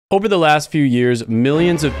Over the last few years,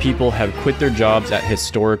 millions of people have quit their jobs at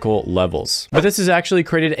historical levels. But this has actually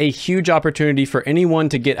created a huge opportunity for anyone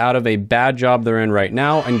to get out of a bad job they're in right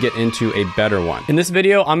now and get into a better one. In this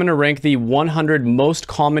video, I'm going to rank the 100 most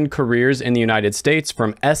common careers in the United States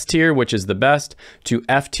from S tier, which is the best, to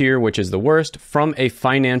F tier, which is the worst, from a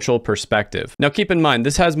financial perspective. Now keep in mind,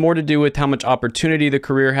 this has more to do with how much opportunity the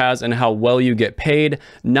career has and how well you get paid,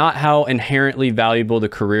 not how inherently valuable the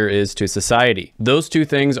career is to society. Those two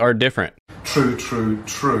things are different.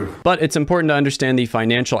 True. But it's important to understand the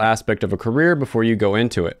financial aspect of a career before you go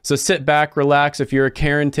into it. So sit back, relax. If you're a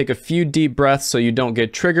Karen, take a few deep breaths so you don't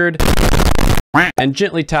get triggered. And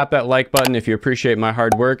gently tap that like button if you appreciate my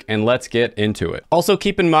hard work, and let's get into it. Also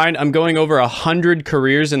keep in mind, I'm going over 100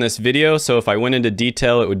 careers in this video, so if I went into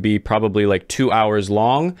detail, it would be probably like 2 hours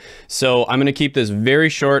long. So I'm gonna keep this very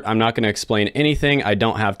short. I'm not gonna explain anything. I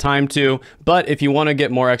don't have time to, but if you wanna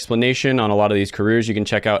get more explanation on a lot of these careers, you can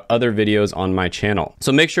check out other videos on my channel.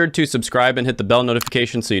 So make sure to subscribe and hit the bell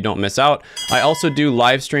notification so you don't miss out. I also do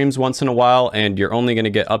live streams once in a while, and you're only gonna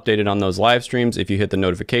get updated on those live streams if you hit the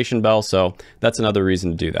notification bell, so that's another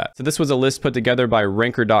reason to do that. So this was a list put together by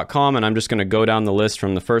ranker.com, and I'm just going to go down the list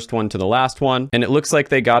from the first one to the last one. And it looks like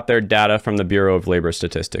they got their data from the Bureau of Labor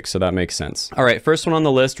Statistics, so that makes sense. All right, first one on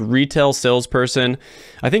the list, retail salesperson.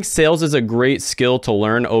 I think sales is a great skill to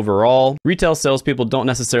learn overall. Retail salespeople don't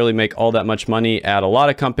necessarily make all that much money at a lot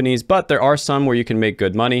of companies, but there are some where you can make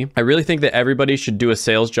good money. I really think that everybody should do a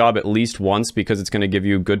sales job at least once because it's going to give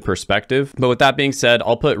you good perspective. But with that being said,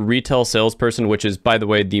 I'll put retail salesperson, which is, by the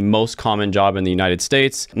way, the most common job in the United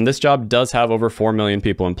States. And this job does have over 4 million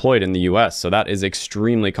people employed in the US, so that is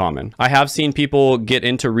extremely common. I have seen people get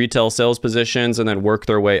into retail sales positions and then work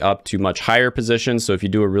their way up to much higher positions. So if you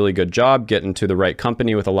do a really good job, get into the right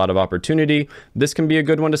company with a lot of opportunity, this can be a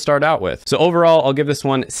good one to start out with. So overall, I'll give this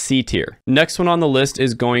one C tier. Next one on the list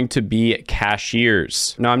is going to be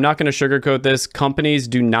cashiers. Now, I'm not going to sugarcoat this. Companies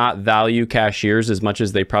do not value cashiers as much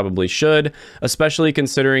as they probably should, especially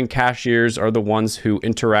considering cashiers are the ones who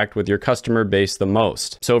interact with your customer base the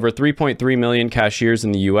most. So over 3.3 million cashiers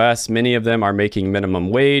in the US, many of them are making minimum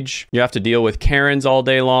wage. You have to deal with Karens all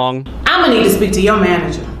day long. I'm gonna need to speak to your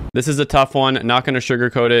manager. This is a tough one, not going to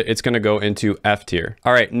sugarcoat it. It's going to go into F tier.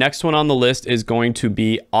 All right, next one on the list is going to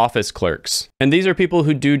be office clerks. And these are people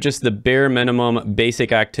who do just the bare minimum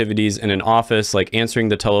basic activities in an office, like answering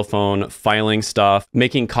the telephone, filing stuff,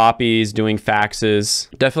 making copies, doing faxes.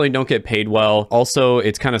 Definitely don't get paid well. Also,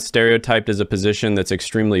 it's kind of stereotyped as a position that's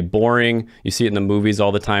extremely boring. You see it in the movies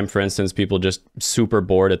all the time. For instance, people just super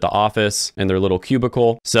bored at the office in their little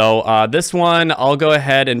cubicle. So this one, I'll go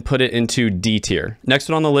ahead and put it into D tier. Next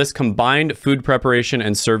one on the list, combined food preparation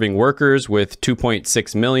and serving workers with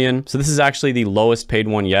 2.6 million. So this is actually the lowest paid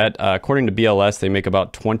one yet. According to BLS, they make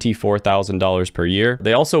about $24,000 per year.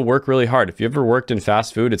 They also work really hard. If you ever worked in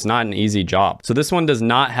fast food, it's not an easy job. So this one does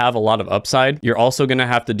not have a lot of upside. You're also going to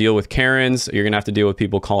have to deal with Karens. You're going to have to deal with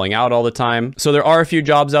people calling out all the time. So there are a few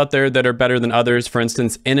jobs out there that are better than others. For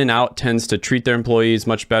instance, In-N-Out tends to treat their employees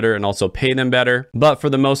much better and also pay them better. But for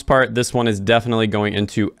the most part, this one is definitely going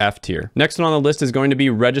into F tier. Next one on the list is going to be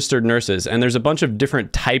registered nurses, and there's a bunch of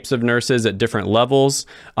different types of nurses at different levels,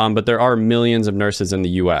 but there are millions of nurses in the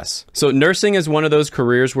US. So nursing is one of those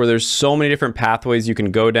careers where there's so many different pathways you can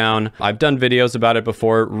go down. I've done videos about it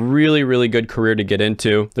before. Really good career to get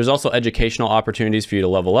into. There's also educational opportunities for you to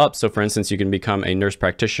level up. So for instance, you can become a nurse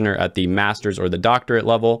practitioner at the master's or the doctorate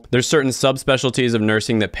level. There's certain subspecialties of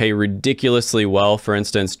nursing that pay ridiculously well. For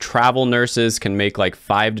instance, travel nurses can make like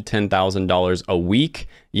 $5,000 to $10,000 a week.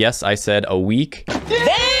 Yes, I said a week.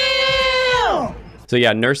 Damn! So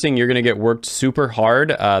yeah, nursing, you're gonna get worked super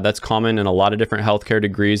hard. That's common in a lot of different healthcare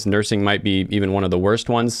degrees. Nursing might be even one of the worst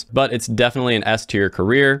ones, but it's definitely an S tier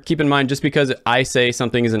career. Keep in mind, just because I say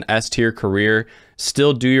something is an S tier career,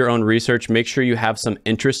 still do your own research. Make sure you have some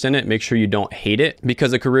interest in it. Make sure you don't hate it,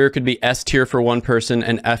 because a career could be S tier for one person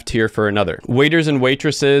and F tier for another. Waiters and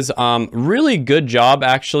waitresses, really good job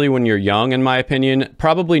actually when you're young, in my opinion.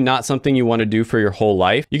 Probably not something you want to do for your whole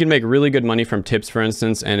life. You can make really good money from tips, for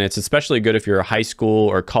instance, and it's especially good if you're a high school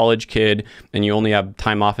or college kid and you only have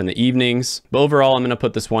time off in the evenings. But overall, I'm going to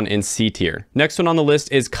put this one in C tier. Next one on the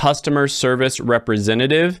list is customer service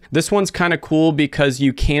representative. This one's kind of cool because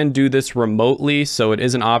you can do this remotely. so it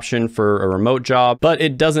is an option for a remote job, but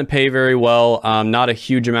it doesn't pay very well. Not a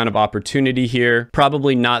huge amount of opportunity here.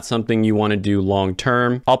 Probably not something you want to do long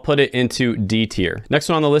term. I'll put it into D tier. Next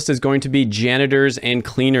one on the list is going to be janitors and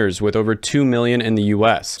cleaners with over 2 million in the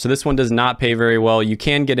US. So this one does not pay very well. You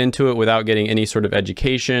can get into it without getting any sort of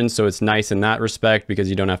education, so it's nice in that respect because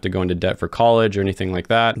you don't have to go into debt for college or anything like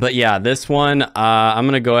that. But yeah, this one, I'm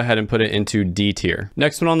gonna go ahead and put it into D tier.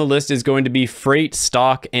 Next one on the list is going to be freight,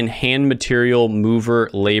 stock, and hand material mover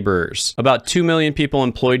laborers. About 2 million people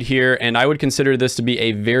employed here, and I would consider this to be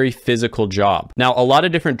a very physical job. Now, a lot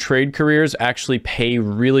of different trade careers actually pay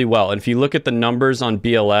really well. And if you look at the numbers on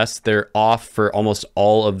BLS, they're off for almost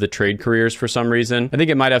all of the trade careers for some reason. I think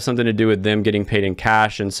it might have something to do with them getting paid in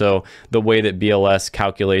cash, and so the way that BLS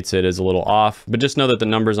calculates it is a little off. But just know that the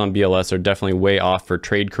numbers on BLS are definitely way off for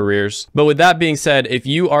trade careers. But with that being said, if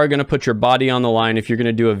you are going to put your body on the line, if you're going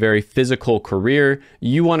to do a very physical career,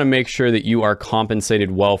 you want to make sure that you are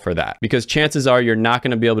compensated well for that, because chances are you're not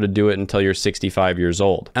going to be able to do it until you're 65 years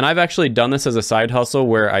old. And I've actually done this as a side hustle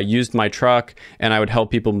where I used my truck and I would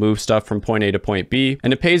help people move stuff from point A to point B,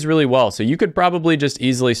 and it pays really well. So you could probably just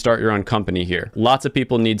easily start your own company here. Lots of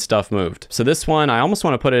people need stuff moved. So this one, I almost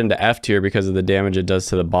want to put it into F tier because of the damage it does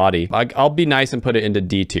to the body. I'll be nice and put it into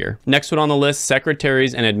D tier. Next one on the list,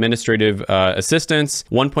 secretaries and administrative assistants,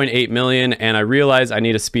 1.8 million. And I realize I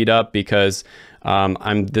need to speed up because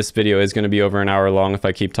this video is going to be over an hour long if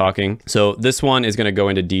I keep talking. So this one is going to go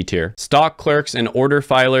into D tier. Stock clerks and order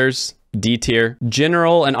filers, D tier.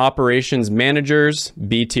 General and operations managers,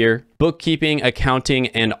 B tier. Bookkeeping, accounting,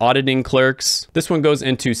 and auditing clerks. This one goes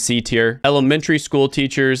into C tier. Elementary school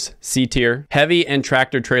teachers, C tier. Heavy and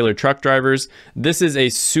tractor trailer truck drivers. This is a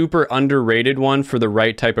super underrated one for the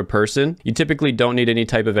right type of person. You typically don't need any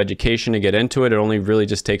type of education to get into it. It only really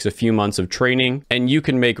just takes a few months of training, and you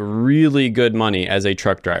can make really good money as a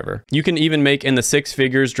truck driver. You can even make in the six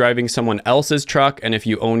figures driving someone else's truck, and if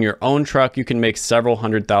you own your own truck, you can make several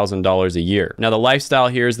 $100,000s a year. Now, the lifestyle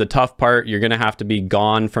here is the tough part. You're gonna have to be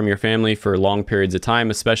gone from your family for long periods of time,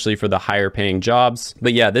 especially for the higher paying jobs.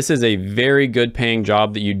 But yeah, this is a very good paying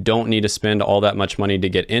job that you don't need to spend all that much money to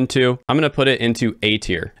get into. I'm going to put it into A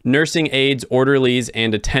tier. Nursing aides, orderlies,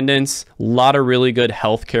 and attendants. A lot of really good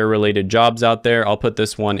healthcare related jobs out there. I'll put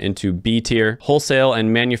this one into B tier. Wholesale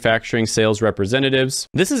and manufacturing sales representatives.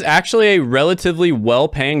 This is actually a relatively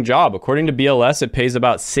well-paying job. According to BLS, it pays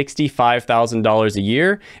about $65,000 a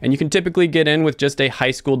year, and you can typically get in with just a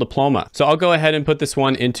high school diploma. So I'll go ahead and put this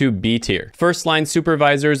one into B tier. First line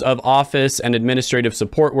supervisors of office and administrative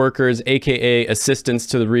support workers, aka assistants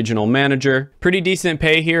to the regional manager. Pretty decent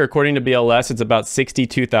pay here. According to BLS, it's about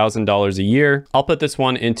 $62,000 a year. I'll put this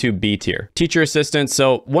one into B tier. Teacher assistants.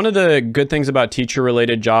 So one of the good things about teacher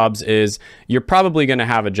related jobs is you're probably going to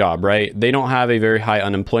have a job, right? They don't have a very high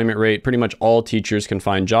unemployment rate. Pretty much all teachers can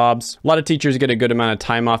find jobs. A lot of teachers get a good amount of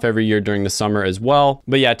time off every year during the summer as well.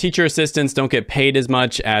 But yeah, teacher assistants don't get paid as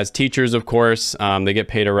much as teachers, of course. They get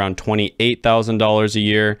paid around $28,000 a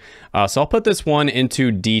year. So I'll put this one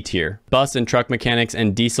into D tier. Bus and truck mechanics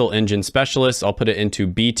and diesel engine specialists, I'll put it into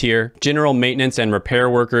B tier. General maintenance and repair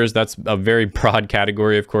workers, that's a very broad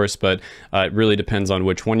category, of course, but it really depends on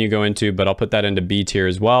which one you go into, but I'll put that into B tier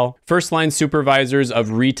as well. First line supervisors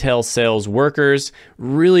of retail sales workers,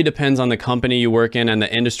 really depends on the company you work in and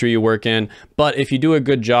the industry you work in, but if you do a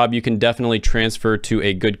good job, you can definitely transfer to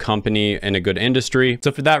a good company and a good industry.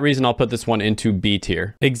 So for that reason, I'll put this one into B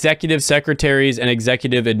tier. Executive secretaries and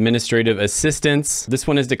executive administrative assistants. This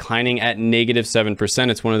one is declining at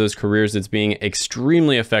 -7%. It's one of those careers that's being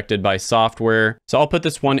extremely affected by software. So I'll put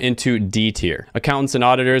this one into D tier. Accountants and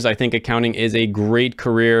auditors. I think accounting is a great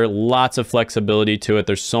career. Lots of flexibility to it.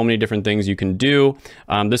 There's so many different things you can do.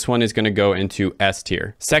 This one is going to go into S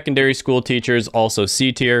tier. Secondary school teachers, also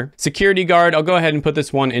C tier. Security guard. I'll go ahead and put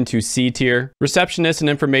this one into C tier. Receptionist and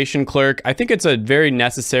information clerk. I think it's a very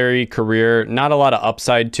necessary career. Not a lot of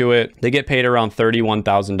upside to it. They get paid around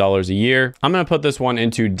 $31,000 a year. I'm going to put this one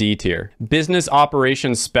into D tier. Business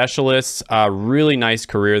operations specialists, really nice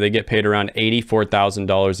career. They get paid around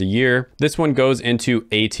 $84,000 a year. This one goes into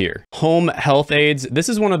A tier. Home health aides. This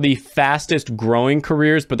is one of the fastest growing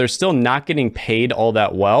careers, but they're still not getting paid all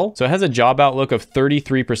that well. So it has a job outlook of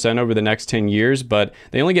 33% over the next 10 years, but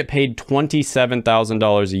they only get paid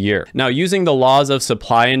 $27,000 a year. Now, using the laws of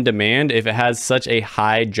supply and demand, if it has such a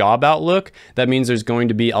high job outlook, that means there's going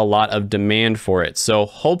to be a lot of demand for it. So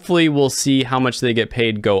hopefully Hopefully we'll see how much they get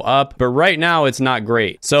paid go up, but right now it's not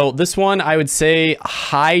great. So this one, I would say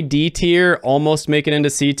high D tier, almost make it into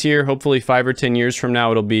C tier. Hopefully 5 or 10 years from now,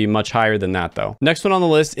 it'll be much higher than that though. Next one on the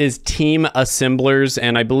list is team assemblers.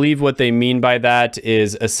 And I believe what they mean by that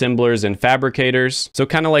is assemblers and fabricators. So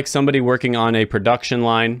kind of like somebody working on a production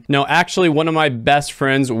line. Now, actually, one of my best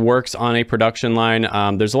friends works on a production line.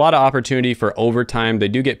 There's a lot of opportunity for overtime. They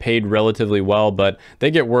do get paid relatively well, but they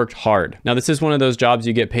get worked hard. Now, this is one of those jobs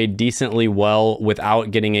you get paid decently well without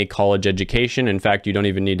getting a college education. In fact, you don't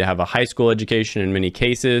even need to have a high school education in many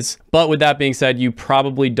cases. But with that being said, you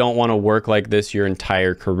probably don't want to work like this your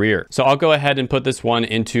entire career. So I'll go ahead and put this one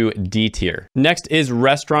into D tier. Next is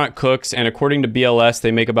restaurant cooks. And according to BLS,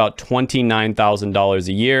 they make about $29,000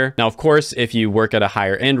 a year. Now, of course, if you work at a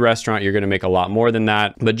higher end restaurant, you're going to make a lot more than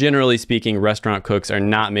that. But generally speaking, restaurant cooks are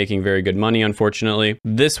not making very good money, unfortunately.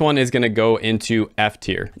 This one is going to go into F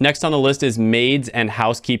tier. Next on the list is maids and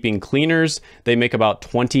housekeeping cleaners. They make about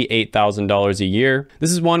 $28,000 a year.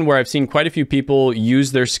 This is one where I've seen quite a few people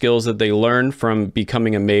use their skills that they learn from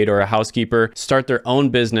becoming a maid or a housekeeper, start their own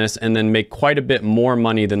business, and then make quite a bit more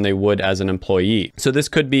money than they would as an employee. So this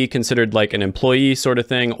could be considered like an employee sort of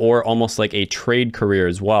thing, or almost like a trade career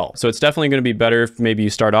as well. So it's definitely going to be better if maybe you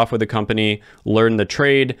start off with a company, learn the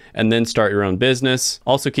trade, and then start your own business.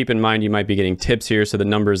 Also keep in mind, you might be getting tips here, so the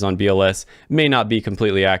numbers on BLS may not be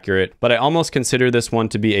completely accurate, but I almost consider this one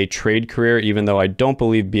to be a trade career, even though I don't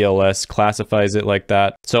believe BLS classifies it like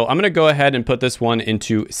that. So I'm going to go ahead and put this one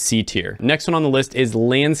into C tier. Next one on the list is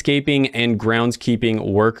landscaping and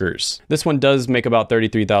groundskeeping workers. This one does make about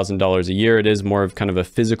 $33,000 a year. It is more of kind of a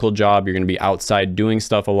physical job. You're going to be outside doing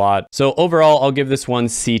stuff a lot. So overall, I'll give this one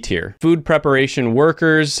C tier. Food preparation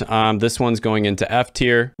workers. This one's going into F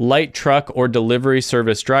tier. Light truck or delivery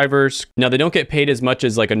service drivers. Now, they don't get paid as much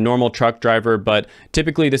as like a normal truck driver, but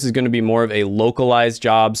typically this is going to be more of a localized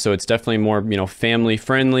job. So it's definitely more, family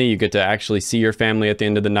friendly. You get to actually see your family at the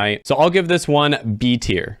end of the night. So I'll give this one B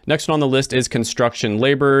tier. Next one on the list is construction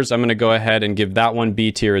laborers. I'm going to go ahead and give that one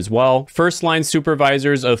B tier as well. First line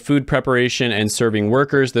supervisors of food preparation and serving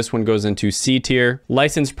workers. This one goes into C tier.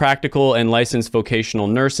 Licensed practical and licensed vocational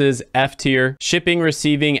nurses, F tier. Shipping,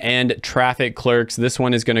 receiving, and traffic clerks. This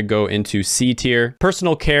one is going to go into C tier.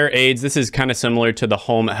 Personal care aides. This is kind of similar to the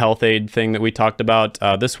home health aide thing that we talked about.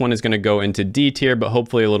 This one is going to go into D tier, but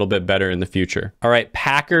hopefully a little bit better in the future. All right,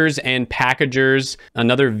 packers and packagers.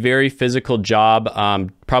 Another very physical job.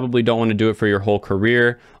 Probably don't want to do it for your whole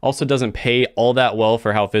career. Also doesn't pay all that well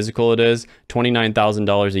for how physical it is.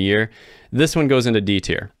 $29,000 a year. This one goes into D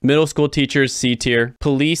tier. Middle school teachers, C tier.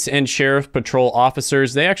 Police and sheriff patrol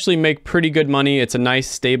officers, they actually make pretty good money. It's a nice,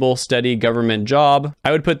 stable, steady government job.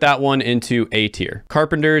 I would put that one into A tier.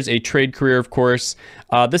 Carpenters, a trade career, of course.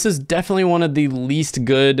 This is definitely one of the least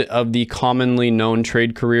good of the commonly known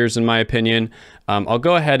trade careers, in my opinion. I'll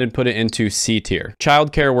go ahead and put it into C tier.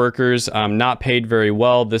 Childcare workers, not paid very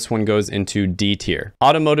well. This one goes into D tier.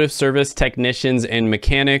 Automotive service technicians and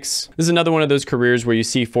mechanics. This is another one of those careers where you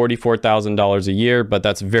see $44,000 a year, but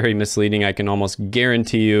that's very misleading. I can almost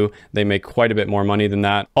guarantee you they make quite a bit more money than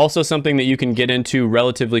that. Also something that you can get into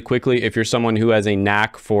relatively quickly if you're someone who has a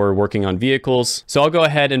knack for working on vehicles. So I'll go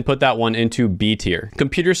ahead and put that one into B tier.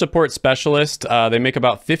 Computer support specialist, they make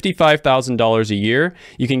about $55,000 a year.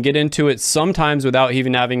 You can get into it sometimes without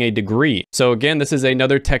even having a degree. So again, this is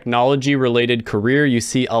another technology related career. You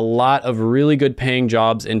see a lot of really good paying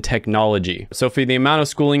jobs in technology. So for the amount of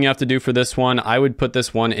schooling you have to do for this one, I would put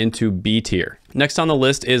this one into B tier. Next on the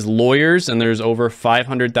list is lawyers, and there's over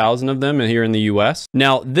 500,000 of them here in the US.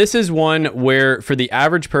 Now, this is one where for the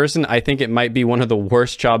average person, I think it might be one of the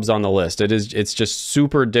worst jobs on the list. It's just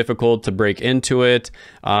super difficult to break into it,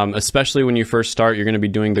 especially when you first start. You're going to be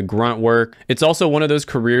doing the grunt work. It's also one of those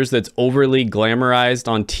careers that's overly glamorized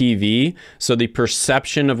on TV, so the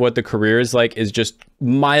perception of what the career is like is just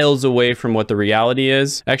miles away from what the reality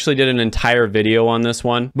is. I actually did an entire video on this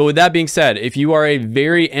one. But with that being said, if you are a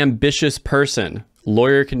very ambitious person,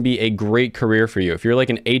 lawyer can be a great career for you. If you're like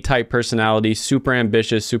an A-type personality, super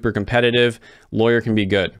ambitious, super competitive, lawyer can be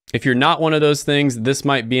good. If you're not one of those things, this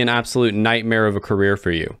might be an absolute nightmare of a career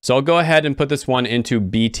for you. So I'll go ahead and put this one into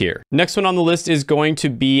B tier. Next one on the list is going to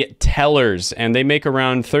be tellers, and they make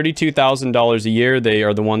around $32,000 a year. They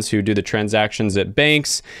are the ones who do the transactions at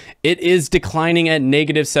banks. It is declining at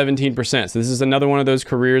negative 17%. So this is another one of those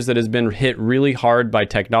careers that has been hit really hard by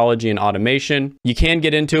technology and automation. You can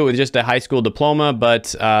get into it with just a high school diploma,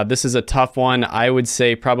 but this is a tough one. I would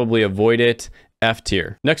say probably avoid it. F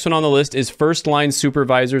tier. Next one on the list is first line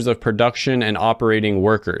supervisors of production and operating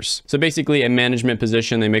workers. So basically a management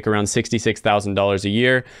position, they make around $66,000 a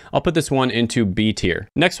year. I'll put this one into B tier.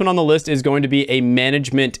 Next one on the list is going to be a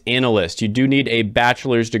management analyst. You do need a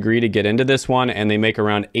bachelor's degree to get into this one, and they make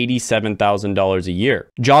around $87,000 a year.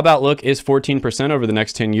 Job outlook is 14% over the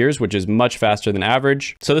next 10 years, which is much faster than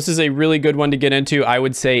average. So this is a really good one to get into. I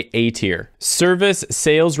would say A tier. Service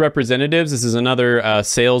sales representatives. This is another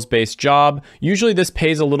sales-based job. Usually this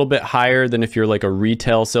pays a little bit higher than if you're like a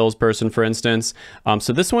retail salesperson, for instance.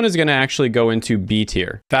 So this one is going to actually go into B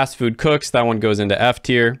tier. Fast food cooks, that one goes into F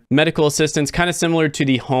tier. Medical assistants, kind of similar to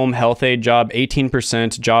the home health aide job,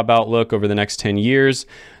 18% job outlook over the next 10 years.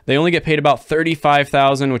 They only get paid about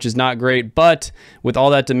 $35,000, which is not great, but with all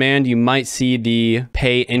that demand, you might see the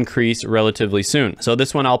pay increase relatively soon. So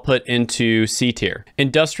this one I'll put into C tier.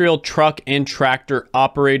 Industrial truck and tractor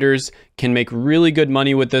operators can make really good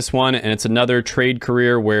money with this one, and it's another trade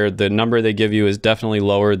career where the number they give you is definitely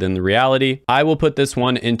lower than the reality. I will put this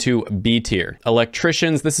one into B tier.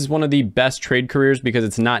 Electricians, this is one of the best trade careers because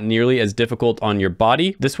it's not nearly as difficult on your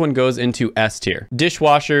body. This one goes into S tier.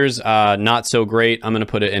 Dishwashers, not so great. I'm going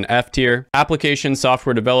to put it in F tier. Application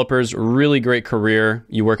software developers, really great career.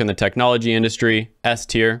 You work in the technology industry, S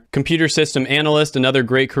tier. Computer system analyst, another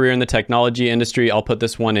great career in the technology industry. I'll put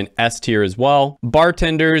this one in S tier as well.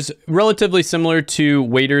 Bartenders, relatively similar to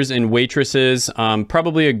waiters and waitresses.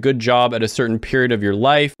 Probably a good job at a certain period of your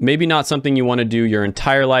life. Maybe not something you want to do your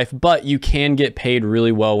entire life, but you can get paid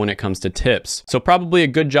really well when it comes to tips. So probably a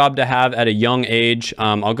good job to have at a young age.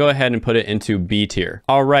 I'll go ahead and put it into B tier.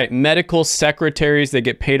 All right, medical secretaries, they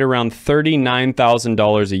get paid around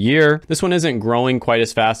 $39,000 a year. This one isn't growing quite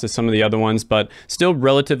as fast as some of the other ones, but still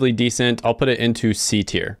relatively decent. I'll put it into C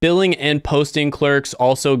tier. Billing and posting clerks,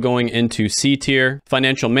 also going into C tier.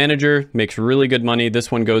 Financial manager makes really good money.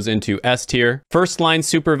 This one goes into S tier. First line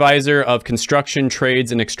supervisor of construction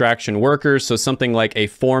trades and extraction workers. So something like a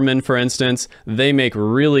foreman, for instance, they make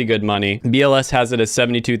really good money. BLS has it as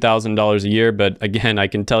 $72,000 a year, but again, I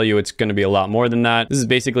can tell you it's going to be a lot more than that. This is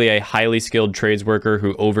basically a highly skilled trades worker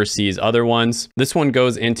who oversees other ones. This one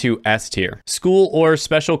goes into S tier. School or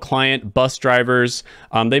special client bus drivers,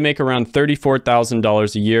 they make around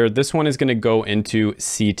 $34,000 a year. This one is going to go into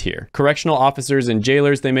C tier. Correctional officers and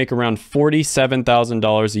jailers, they make around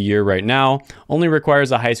 $47,000 a year right now. Only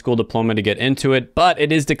requires a high school diploma to get into it, but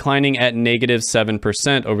it is declining at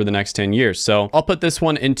 -7% over the next 10 years. So I'll put this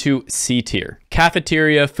one into C tier.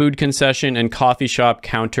 Cafeteria, food concession, and coffee shop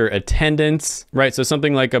counter attendants, right? So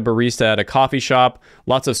something like a barista at a coffee shop.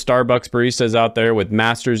 Lots of Starbucks baristas out there with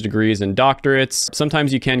master's degrees and doctorates.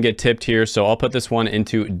 Sometimes you can get tipped here, so I'll put this one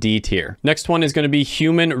into D tier. Next one is going to be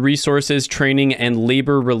human resources training and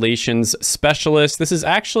labor relations specialist. This is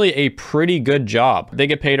actually a pretty good job. They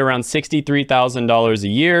get paid around $63,000 a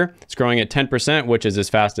year. It's growing at 10%, which is as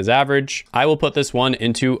fast as average. I will put this one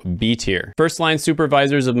into B tier. First line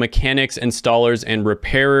supervisors of mechanics, installers, and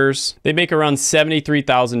repairers. They make around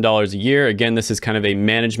 $73,000 a year. Again, this is kind of a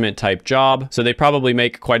management type job, so they probably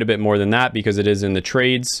make quite a bit more than that because it is in the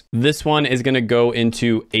trades. This one is going to go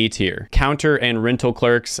into A tier. Counter and rental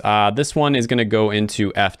clerks. This one is going to go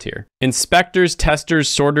into F tier. Inspectors, testers,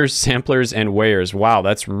 sorters, samplers, and weighers. Wow,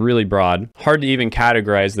 that's really broad. Hard to even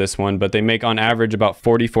categorize this one, but they make on average about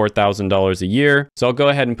 $44,000 a year. So I'll go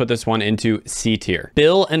ahead and put this one into C tier.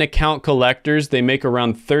 Bill and account collectors, they make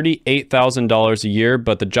around $38,000 a year,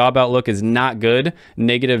 but the job outlook is not good,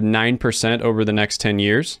 -9% over the next 10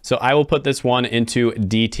 years. So I will put this one into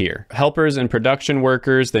D tier. Helpers and production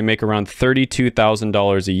workers, they make around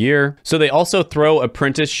 $32,000 a year. So they also throw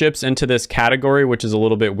apprenticeships into this category, which is a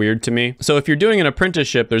little bit weird to me. So if you're doing an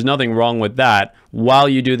apprenticeship, there's nothing wrong with that. While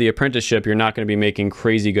you do the apprenticeship, you're not going to be making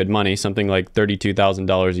crazy good money, something like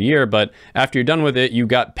 $32,000 a year. But after you're done with it, you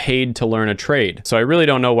got paid to learn a trade. So I really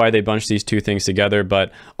don't know why they bunched these two things together,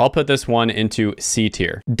 but I'll put this one into C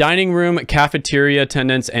tier. Dining room, cafeteria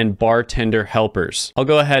attendants, and bartender helpers. I'll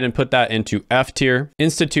go ahead and put that into F tier.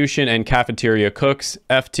 Institution and cafeteria cooks,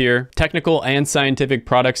 F tier. Technical and scientific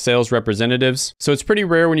product sales representatives. So it's pretty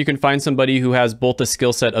rare when you can find somebody who has both a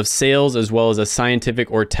skill set of sales as well as a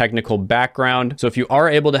scientific or technical background. So if you are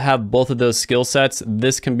able to have both of those skill sets,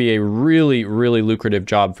 this can be a really, really lucrative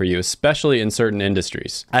job for you, especially in certain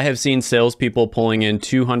industries. I have seen salespeople pulling in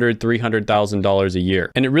 $200,000, $300,000 a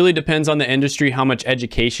year. And it really depends on the industry, how much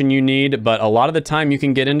education you need, but a lot of the time you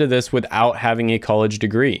can get into this without having a college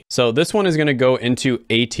degree. So this one is going to go into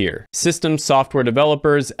A tier. System software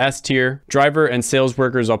developers, S tier. Driver and sales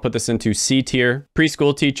workers, I'll put this into C tier.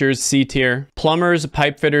 Preschool teachers, C tier. Plumbers,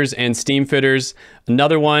 pipe fitters, and steam fitters,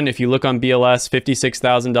 Another one, if you look on BLS,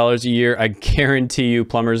 $56,000 a year. I guarantee you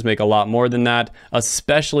plumbers make a lot more than that,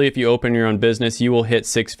 especially if you open your own business. You will hit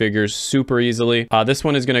six figures super easily. This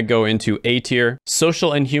one is going to go into A tier.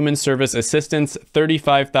 Social and human service assistants,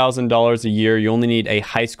 $35,000 a year. You only need a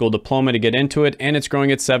high school diploma to get into it, and it's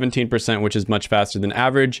growing at 17%, which is much faster than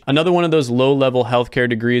average. Another one of those low-level healthcare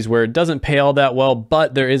degrees where it doesn't pay all that well,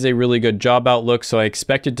 but there is a really good job outlook, so I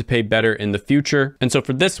expect it to pay better in the future. And so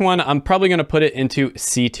for this one, I'm probably going to put it into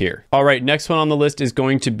C tier. All right, next one on the list is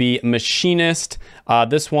going to be machinist.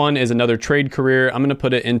 This one is another trade career. I'm going to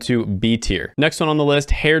put it into B tier. Next one on the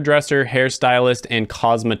list, hairdresser, hairstylist, and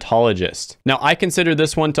cosmetologist. Now, I consider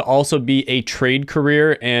this one to also be a trade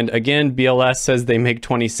career. And again, BLS says they make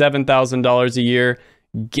 $27,000 a year.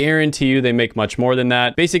 Guarantee you they make much more than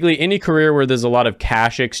that. Basically, any career where there's a lot of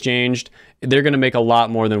cash exchanged, they're going to make a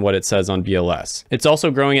lot more than what it says on BLS. It's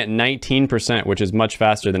also growing at 19%, which is much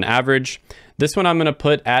faster than average. This one I'm going to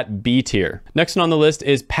put at B tier. Next one on the list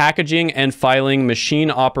is packaging and filing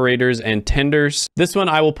machine operators and tenders. This one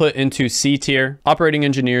I will put into C tier. Operating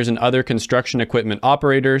engineers and other construction equipment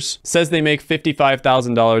operators. Says they make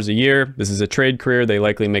 $55,000 a year. This is a trade career. They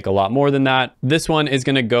likely make a lot more than that. This one is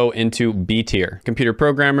going to go into B tier. Computer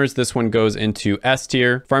programmers, this one goes into S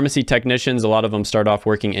tier. Pharmacy technicians, a lot of them start off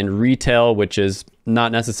working in retail, which is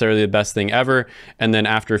not necessarily the best thing ever. And then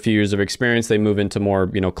after a few years of experience, they move into more,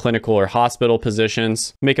 clinical or hospital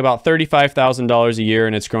positions. Make about $35,000 a year,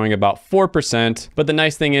 and it's growing about 4%. But the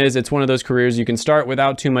nice thing is it's one of those careers you can start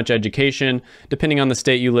without too much education. Depending on the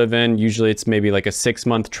state you live in, usually it's maybe like a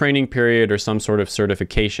 6-month training period or some sort of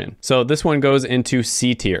certification. So this one goes into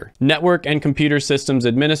C tier. Network and computer systems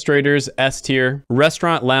administrators, S tier.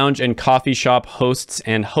 Restaurant, lounge, and coffee shop hosts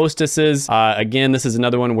and hostesses. Again, this is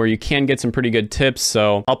another one where you can get some pretty good tips.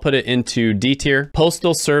 So I'll put it into D tier.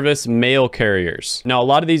 Postal service mail carriers. Now, a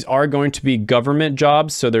lot of these are going to be government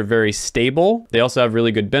jobs, so they're very stable. They also have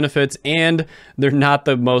really good benefits, and they're not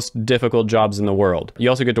the most difficult jobs in the world. You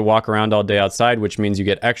also get to walk around all day outside, which means you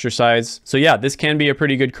get exercise. So yeah, this can be a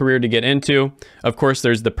pretty good career to get into. Of course,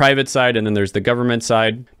 there's the private side and then there's the government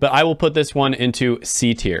side, but I will put this one into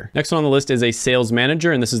C tier. Next one on the list is a sales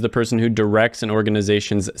manager, and this is the person who directs an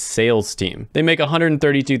organization's sales team. They make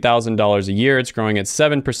 $132,000 a year. It's growing at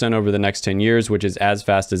 7% over the next 10 years, which is as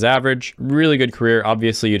fast as average. Really good career.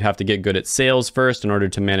 Obviously, you'd have to get good at sales first in order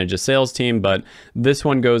to manage a sales team, but this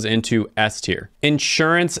one goes into S tier.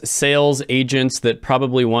 Insurance sales agents that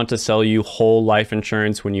probably want to sell you whole life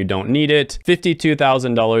insurance when you don't need it.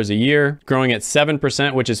 $52,000 a year, growing at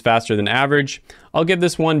 7%, which is faster than average. I'll give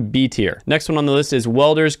this one B tier. Next one on the list is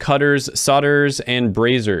welders, cutters, solderers, and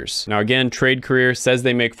brazers. Now again, trade career, says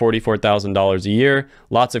they make $44,000 a year.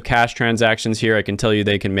 Lots of cash transactions here. I can tell you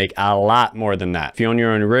they can make a lot more than that. If you own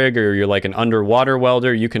your own rig or you're like an underwater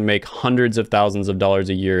welder, you can make hundreds of thousands of dollars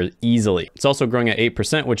a year easily. It's also growing at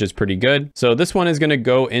 8%, which is pretty good. So this one is going to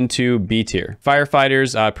go into B tier.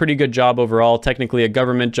 Firefighters, pretty good job overall. Technically a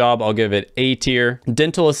government job. I'll give it A tier.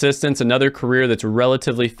 Dental assistants, another career that's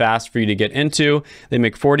relatively fast for you to get into. They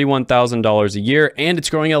make $41,000 a year, and it's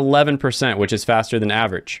growing 11%, which is faster than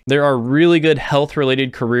average. There are really good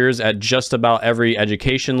health-related careers at just about every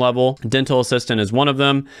education level. Dental assistant is one of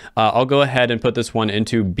them. I'll go ahead and put this one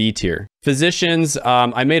into B tier. Physicians,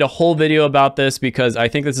 I made a whole video about this because I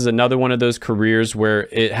think this is another one of those careers where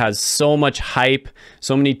it has so much hype,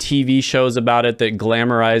 so many TV shows about it that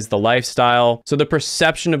glamorize the lifestyle. So the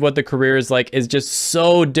perception of what the career is like is just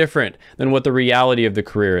so different than what the reality of the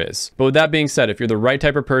career is. But with that being said, if you're the right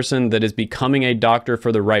type of person that is becoming a doctor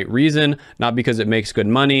for the right reason, not because it makes good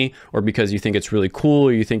money or because you think it's really cool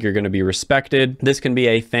or you think you're going to be respected, this can be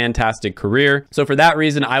a fantastic career. So for that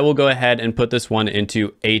reason, I will go ahead and put this one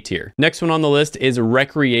into A tier. Next one on the list is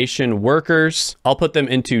recreation workers. I'll put them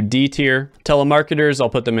into D tier. Telemarketers, I'll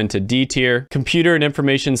put them into D tier. Computer and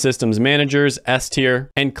information systems managers, S tier.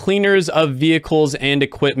 And cleaners of vehicles and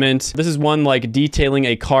equipment. This is one like detailing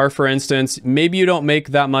a car, for instance. Maybe you don't make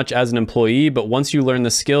that much as an employee, but once you learn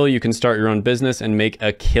the skill, you can start your own business and make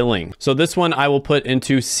a killing. So this one I will put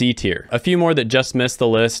into C tier. A few more that just missed the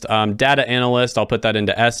list. Data analyst, I'll put that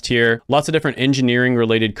into S tier. Lots of different engineering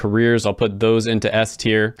related careers, I'll put those into S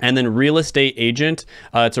tier. And then real estate agent,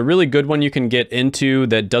 it's a really good one you can get into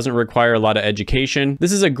that doesn't require a lot of education.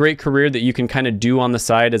 This is a great career that you can kind of do on the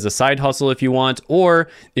side as a side hustle if you want, or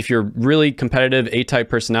if you're really competitive, A-type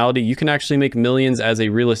personality, you can actually make millions as a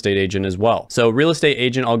real estate agent as well. So real estate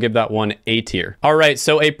agent, I'll give that one A tier. tier. All right,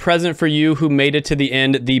 so a present for you who made it to the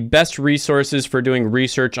end, the best resources for doing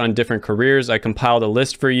research on different careers. I compiled a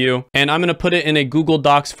list for you, and I'm gonna put it in a Google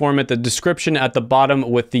Docs format, the description at the bottom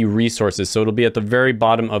with the resources. So it'll be at the very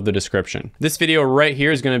bottom of the description. This video right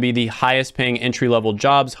here is gonna be the highest paying entry-level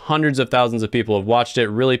jobs. Hundreds of thousands of people have watched it,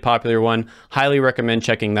 really popular one. Highly recommend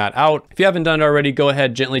checking that out. If you haven't done it already, go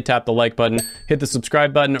ahead, gently tap the like button, hit the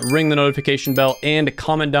subscribe button, ring the notification bell, and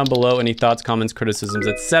comment down below any thoughts, comments, criticisms,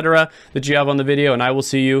 etc. that you have on the video, and I will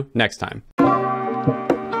see you next time.